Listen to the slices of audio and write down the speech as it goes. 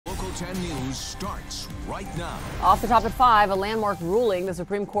Local 10 News starts right now. Off the top at 5, a landmark ruling. The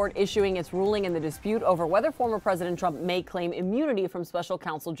Supreme Court issuing its ruling in the dispute over whether former President Trump may claim immunity from special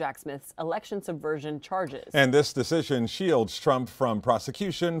counsel Jack Smith's election subversion charges. And this decision shields Trump from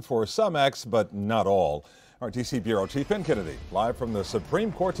prosecution for some acts, but not all. Our D.C. Bureau Chief Ben Kennedy, live from the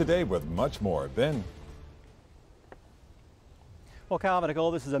Supreme Court today with much more. Ben. Well, Calvin,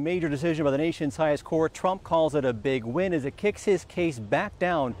 Nicole, this is a major decision by the nation's highest court. Trump calls it a big win as it kicks his case back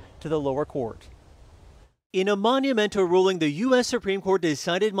down to the lower court. In a monumental ruling, the U.S. Supreme Court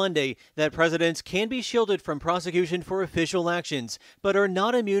decided Monday that presidents can be shielded from prosecution for official actions, but are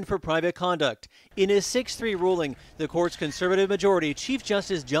not immune for private conduct. In a 6-3 ruling, the court's conservative majority, Chief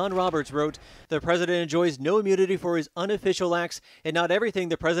Justice John Roberts, wrote, "The president enjoys no immunity for his unofficial acts, and not everything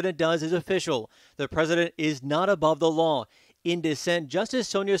the president does is official. The president is not above the law." In dissent, Justice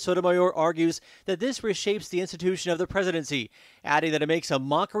Sonia Sotomayor argues that this reshapes the institution of the presidency, adding that it makes a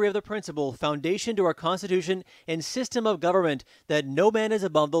mockery of the principle, foundation to our Constitution and system of government, that no man is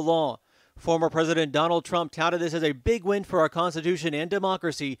above the law. Former President Donald Trump touted this as a big win for our Constitution and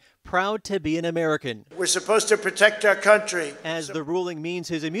democracy, proud to be an American. We're supposed to protect our country. As the ruling means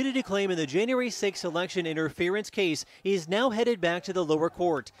his immunity claim in the January 6 election interference case is now headed back to the lower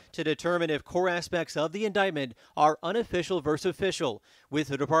court to determine if core aspects of the indictment are unofficial versus official, with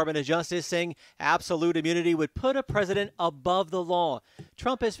the Department of Justice saying absolute immunity would put a president above the law.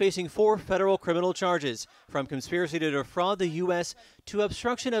 Trump is facing 4 federal criminal charges, from conspiracy to defraud the U.S. to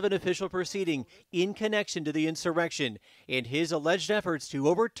obstruction of an official proceeding in connection to the insurrection and his alleged efforts to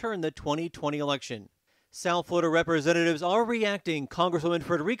overturn the 2020 election. South Florida representatives are reacting. Congresswoman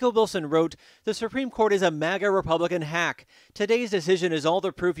Frederica Wilson wrote, "The Supreme Court is a MAGA Republican hack. Today's decision is all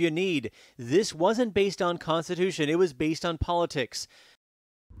the proof you need. This wasn't based on Constitution, it was based on politics."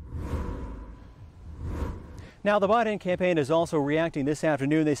 Now, the Biden campaign is also reacting this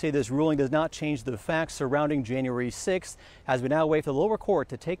afternoon. They say this ruling does not change the facts surrounding January 6th, as we now wait for the lower court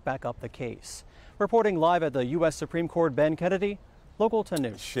to take back up the case. Reporting live at the U.S. Supreme Court, Ben Kennedy, Local 10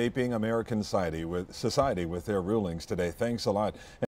 News. Shaping American society with their rulings today. Thanks a lot.